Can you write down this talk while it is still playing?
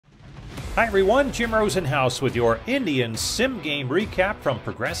Hi everyone, Jim Rosenhaus with your Indians Sim Game recap from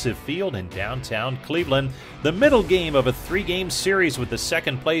Progressive Field in downtown Cleveland. The middle game of a three-game series with the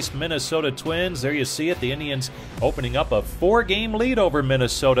second-place Minnesota Twins. There you see it, the Indians opening up a four-game lead over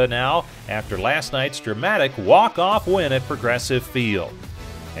Minnesota now after last night's dramatic walk-off win at Progressive Field.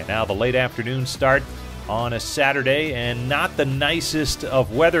 And now the late afternoon start on a Saturday, and not the nicest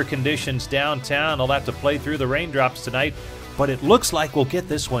of weather conditions downtown. They'll have to play through the raindrops tonight, but it looks like we'll get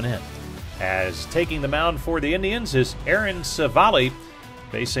this one in. As taking the mound for the Indians is Aaron Civale,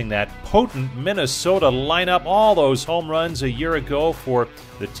 facing that potent Minnesota lineup. All those home runs a year ago for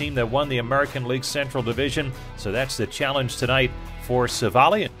the team that won the American League Central Division. So that's the challenge tonight for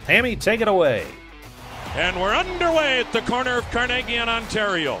Civale. Tammy, take it away. And we're underway at the corner of Carnegie and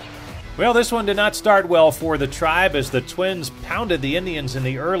Ontario. Well, this one did not start well for the Tribe as the Twins pounded the Indians in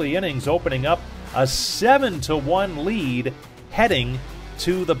the early innings, opening up a 7-1 lead heading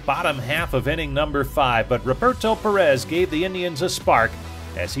to the bottom half of inning number 5. But Roberto Perez gave the Indians a spark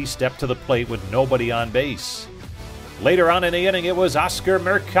as he stepped to the plate with nobody on base. Later on in the inning, it was Oscar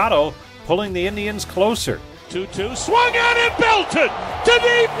Mercado pulling the Indians closer. 2-2, swung at and belted to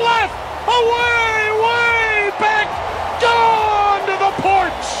deep left, away, way back, gone to the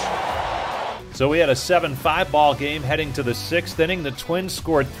porch. So we had a 7-5 ball game heading to the 6th inning. The Twins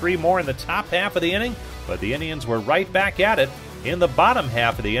scored 3 more in the top half of the inning, but the Indians were right back at it in the bottom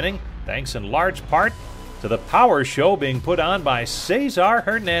half of the inning, thanks in large part to the power show being put on by Cesar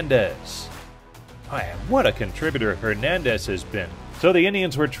Hernandez. Man, what a contributor Hernandez has been. So the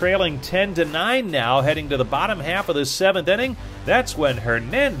Indians were trailing 10-9 now, heading to the bottom half of the 7th inning. That's when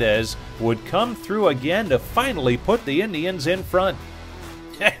Hernandez would come through again to finally put the Indians in front.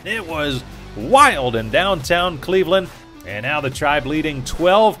 And it was wild in downtown Cleveland. And now the Tribe leading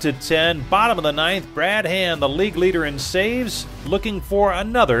 12-10. Bottom of the 9th, Brad Hand, the league leader in saves, looking for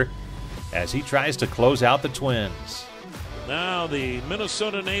another as he tries to close out the Twins. Now the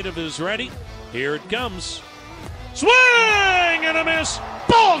Minnesota native is ready. Here it comes. Swing and a miss.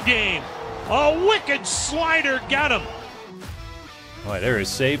 Ball game. A wicked slider got him. Boy, there is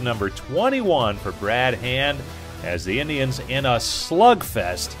save number 21 for Brad Hand as the Indians in a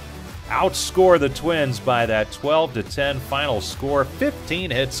slugfest outscore the Twins by that 12-10 final score. 15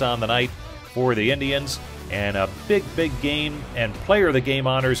 hits on the night for the Indians, and a big game and player of the game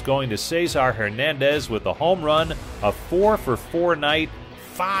honors going to Cesar Hernandez with the home run, a 4-for-4 night,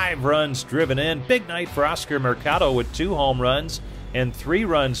 5 runs driven in. Big night for Oscar Mercado with 2 home runs and 3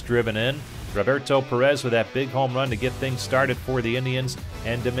 runs driven in. Roberto Perez with that big home run to get things started for the Indians,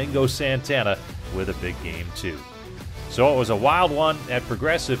 and Domingo Santana with a big game too. So it was a wild one at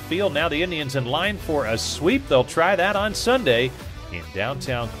Progressive Field. Now the Indians in line for a sweep. They'll try that on Sunday in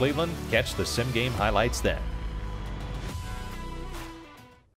downtown Cleveland. Catch the Sim Game highlights then.